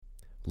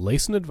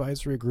Layson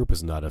Advisory Group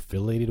is not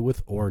affiliated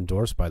with or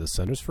endorsed by the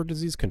Centers for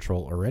Disease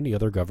Control or any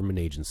other government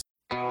agency.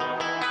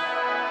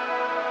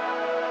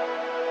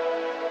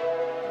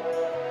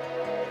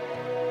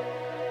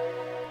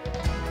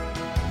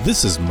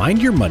 This is Mind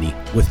Your Money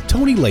with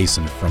Tony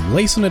Layson from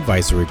Layson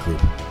Advisory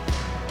Group.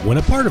 When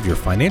a part of your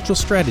financial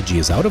strategy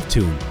is out of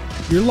tune,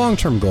 your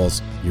long-term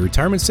goals, your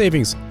retirement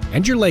savings,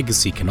 and your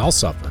legacy can all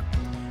suffer.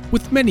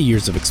 With many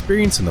years of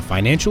experience in the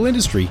financial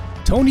industry,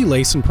 Tony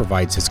Layson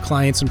provides his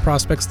clients and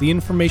prospects the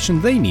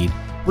information they need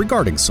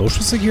regarding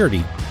Social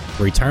Security,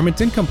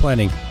 retirement income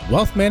planning,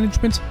 wealth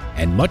management,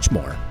 and much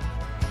more.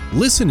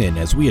 Listen in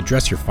as we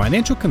address your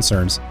financial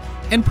concerns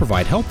and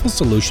provide helpful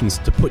solutions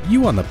to put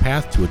you on the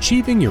path to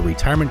achieving your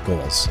retirement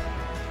goals.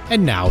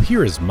 And now,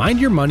 here is Mind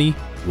Your Money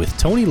with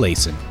Tony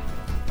Layson.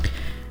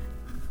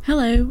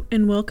 Hello,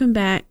 and welcome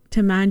back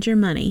to Mind Your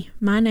Money.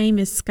 My name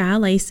is Sky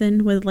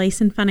Layson with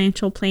Layson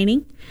Financial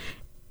Planning,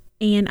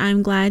 and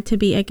I'm glad to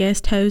be a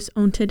guest host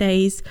on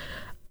today's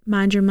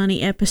Mind Your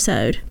Money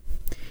episode.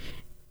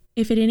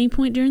 If at any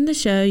point during the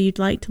show you'd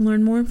like to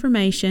learn more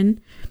information,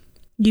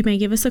 you may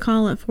give us a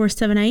call at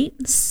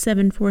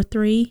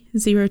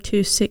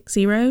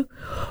 478-743-0260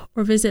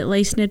 or visit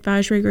Layson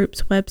Advisory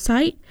Group's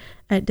website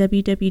at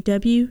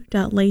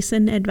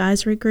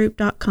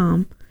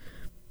www.laysonadvisorygroup.com.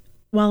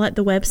 While at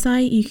the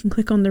website, you can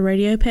click on the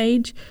radio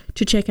page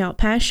to check out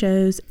past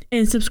shows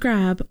and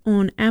subscribe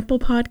on Apple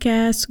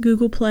Podcasts,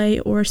 Google Play,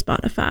 or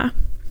Spotify.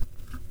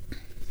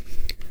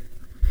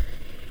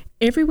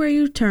 Everywhere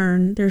you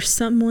turn, there's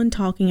someone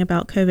talking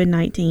about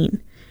COVID-19,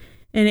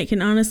 and it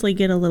can honestly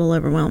get a little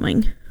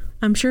overwhelming.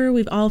 I'm sure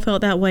we've all felt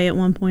that way at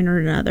one point or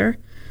another.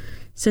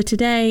 So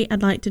today,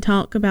 I'd like to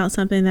talk about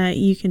something that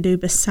you can do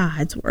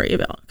besides worry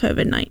about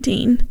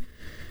COVID-19.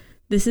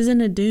 This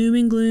isn't a doom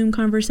and gloom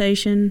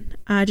conversation.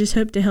 I just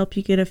hope to help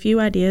you get a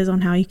few ideas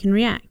on how you can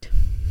react.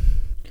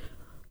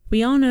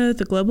 We all know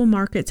the global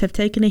markets have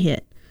taken a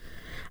hit.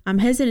 I'm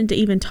hesitant to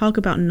even talk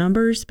about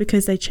numbers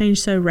because they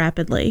change so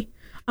rapidly.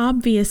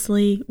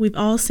 Obviously, we've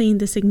all seen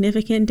the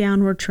significant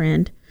downward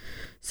trend,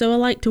 so I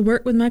like to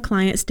work with my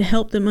clients to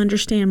help them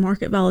understand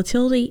market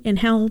volatility and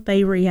how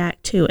they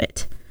react to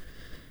it.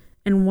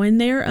 And when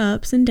there are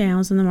ups and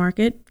downs in the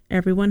market,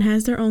 everyone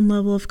has their own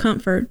level of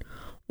comfort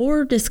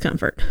or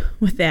discomfort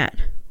with that.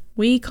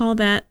 We call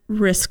that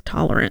risk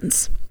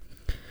tolerance.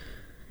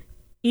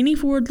 Any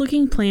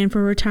forward-looking plan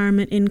for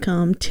retirement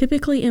income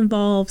typically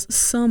involves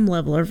some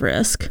level of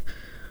risk.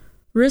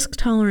 Risk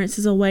tolerance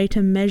is a way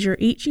to measure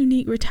each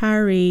unique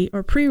retiree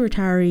or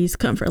pre-retiree's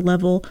comfort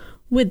level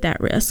with that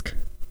risk.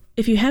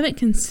 If you haven't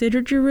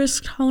considered your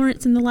risk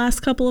tolerance in the last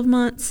couple of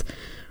months,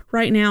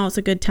 right now is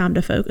a good time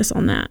to focus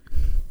on that.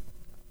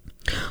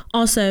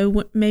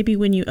 Also, maybe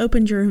when you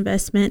opened your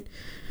investment,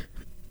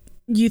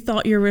 you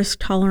thought your risk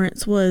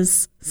tolerance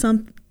was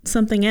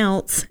something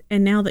else,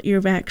 and now that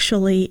you've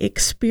actually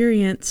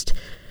experienced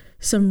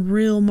some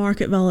real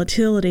market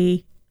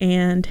volatility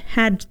and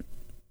had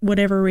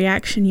whatever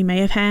reaction you may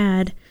have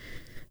had,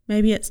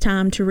 maybe it's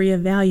time to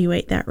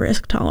reevaluate that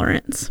risk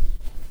tolerance.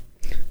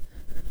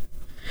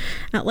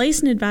 At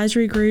Layson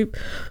Advisory Group,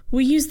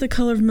 we use the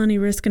color of money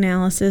risk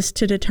analysis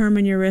to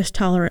determine your risk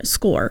tolerance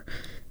score.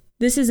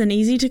 This is an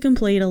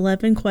easy-to-complete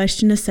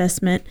 11-question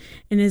assessment,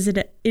 and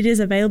it is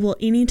available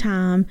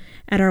anytime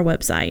at our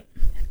website.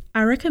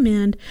 I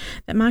recommend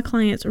that my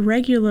clients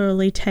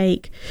regularly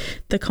take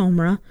the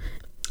COMRA,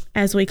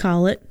 as we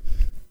call it,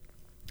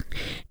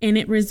 and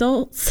it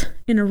results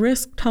in a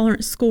risk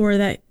tolerance score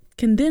that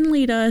can then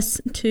lead us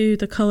to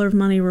the Color of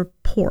Money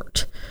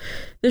report.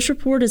 This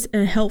report is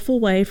a helpful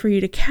way for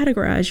you to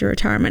categorize your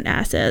retirement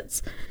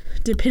assets,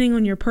 depending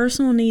on your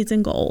personal needs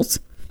and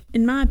goals.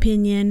 In my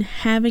opinion,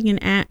 having an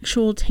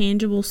actual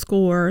tangible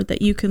score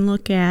that you can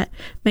look at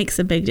makes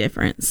a big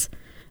difference.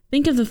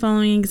 Think of the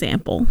following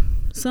example.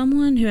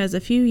 Someone who has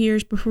a few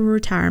years before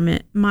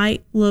retirement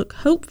might look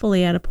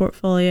hopefully at a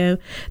portfolio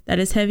that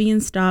is heavy in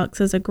stocks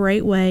as a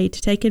great way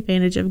to take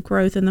advantage of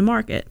growth in the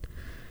market.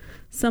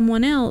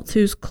 Someone else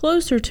who's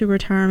closer to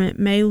retirement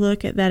may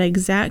look at that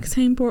exact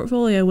same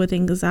portfolio with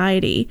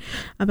anxiety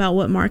about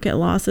what market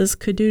losses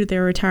could do to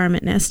their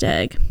retirement nest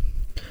egg.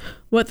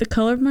 What the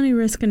color of money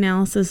risk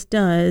analysis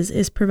does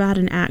is provide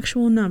an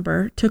actual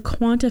number to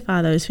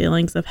quantify those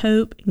feelings of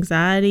hope,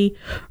 anxiety,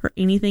 or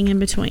anything in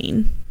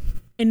between.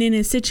 And in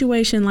a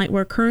situation like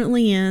we're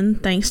currently in,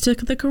 thanks to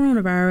the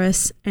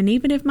coronavirus, and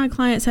even if my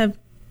clients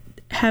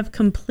have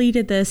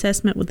completed the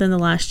assessment within the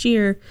last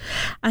year,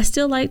 I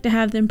still like to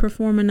have them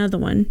perform another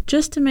one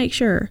just to make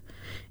sure.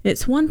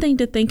 It's one thing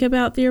to think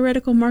about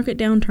theoretical market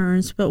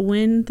downturns, but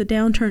when the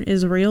downturn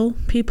is real,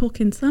 people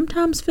can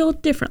sometimes feel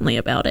differently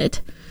about it.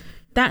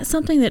 That's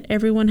something that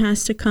everyone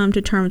has to come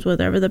to terms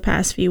with over the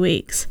past few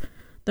weeks.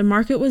 The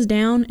market was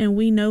down, and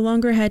we no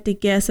longer had to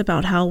guess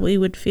about how we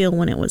would feel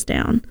when it was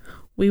down.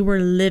 We were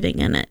living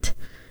in it.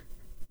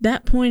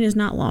 That point is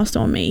not lost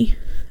on me.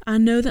 I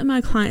know that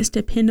my clients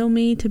depend on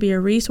me to be a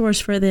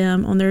resource for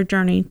them on their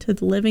journey to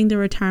living the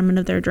retirement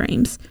of their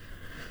dreams.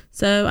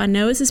 So I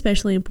know it's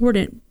especially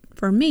important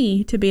for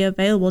me to be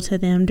available to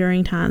them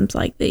during times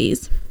like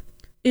these.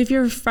 If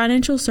your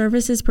financial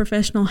services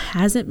professional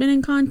hasn't been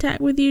in contact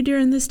with you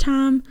during this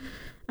time,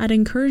 I'd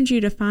encourage you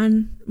to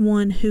find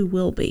one who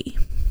will be.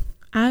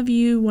 I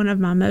view one of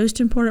my most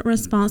important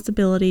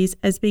responsibilities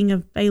as being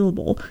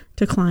available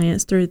to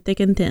clients through thick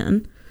and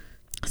thin.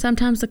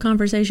 Sometimes the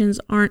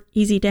conversations aren't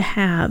easy to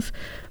have,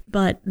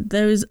 but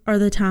those are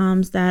the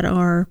times that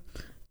are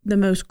the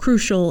most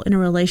crucial in a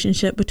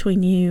relationship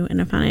between you and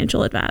a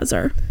financial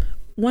advisor.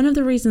 One of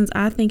the reasons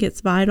I think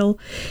it's vital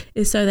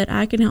is so that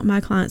I can help my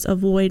clients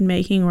avoid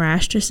making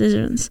rash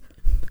decisions.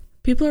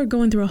 People are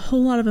going through a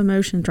whole lot of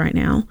emotions right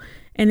now,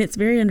 and it's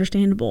very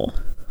understandable.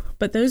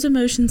 But those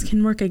emotions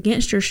can work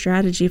against your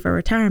strategy for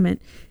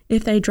retirement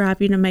if they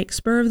drive you to make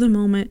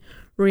spur-of-the-moment,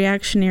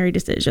 reactionary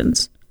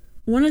decisions.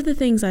 One of the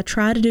things I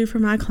try to do for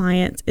my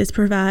clients is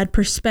provide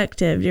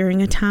perspective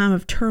during a time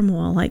of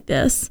turmoil like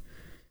this.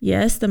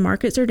 Yes, the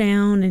markets are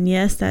down, and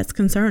yes, that's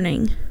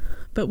concerning.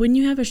 But when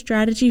you have a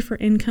strategy for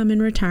income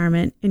in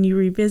retirement and you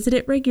revisit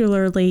it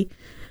regularly,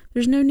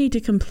 there's no need to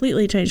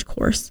completely change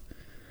course.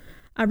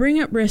 I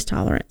bring up risk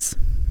tolerance.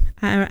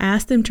 I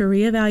ask them to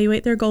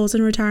reevaluate their goals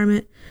in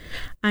retirement.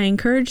 I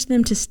encourage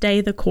them to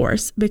stay the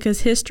course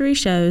because history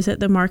shows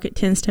that the market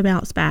tends to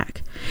bounce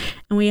back.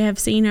 And we have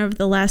seen over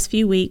the last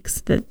few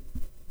weeks that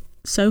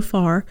so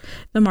far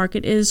the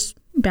market is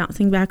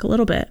bouncing back a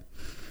little bit.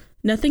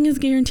 Nothing is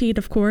guaranteed,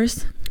 of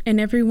course, and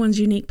everyone's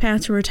unique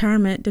path to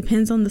retirement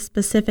depends on the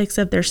specifics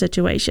of their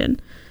situation.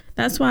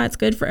 That's why it's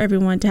good for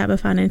everyone to have a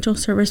financial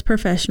service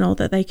professional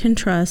that they can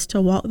trust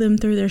to walk them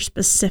through their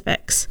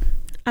specifics.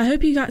 I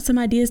hope you got some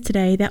ideas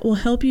today that will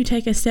help you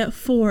take a step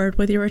forward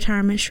with your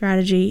retirement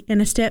strategy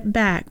and a step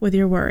back with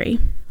your worry.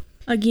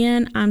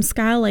 Again, I'm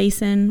Sky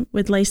Layson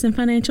with Layson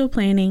Financial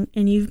Planning,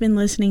 and you've been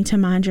listening to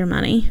Mind Your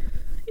Money.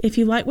 If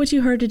you like what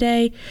you heard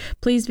today,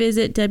 please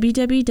visit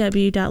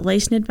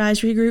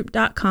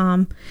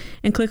www.laysonadvisorygroup.com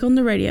and click on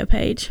the radio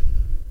page.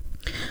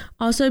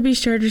 Also, be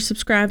sure to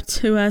subscribe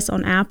to us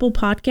on Apple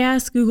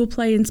Podcasts, Google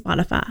Play, and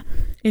Spotify.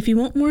 If you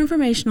want more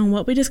information on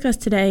what we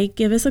discussed today,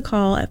 give us a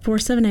call at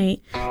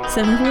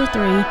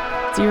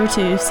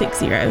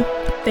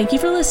 478-743-0260. Thank you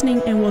for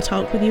listening, and we'll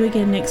talk with you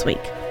again next week.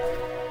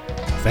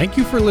 Thank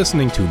you for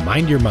listening to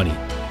Mind Your Money.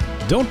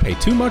 Don't pay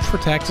too much for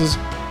taxes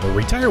or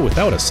retire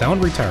without a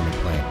sound retirement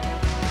plan.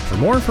 For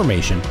more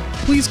information,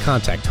 please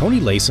contact Tony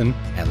Layson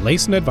at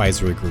Layson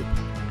Advisory Group.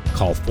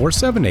 Call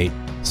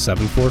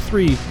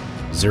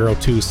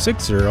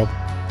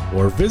 478-743-0260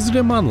 or visit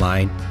him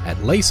online at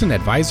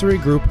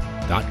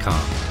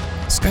laysonadvisorygroup.com.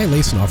 Sky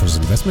Layson offers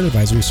investment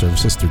advisory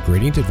services through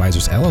Gradient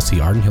Advisors LLC,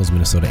 Arden Hills,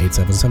 Minnesota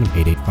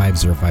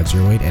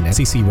 877-885-0508, and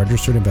SEC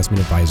Registered Investment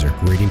Advisor.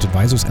 Gradient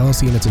Advisors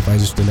LLC and its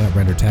advisors do not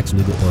render tax,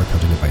 legal, or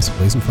accounting advice.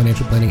 Layson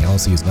Financial Planning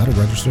LLC is not a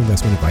registered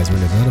investment advisor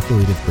and is not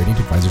affiliated with Gradient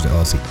Advisors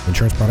LLC.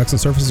 Insurance products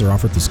and services are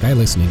offered through Sky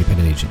Layson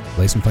Independent Agent.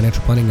 Layson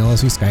Financial Planning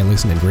LLC, Sky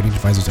Layson, and Gradient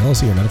Advisors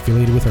LLC are not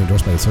affiliated with or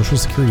endorsed by the Social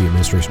Security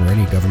Administration or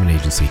any government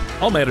agency.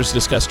 All matters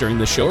discussed during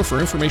this show are for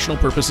informational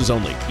purposes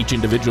only. Each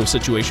individual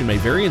situation may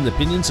vary, and the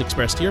opinions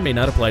expressed here may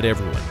not apply to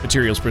everyone.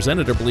 Materials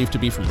presented are believed to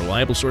be from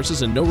reliable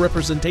sources, and no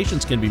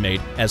representations can be made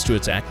as to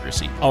its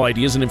accuracy. All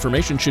ideas and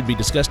information should be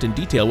discussed in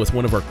detail with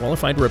one of our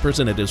qualified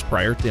representatives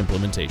prior to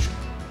implementation.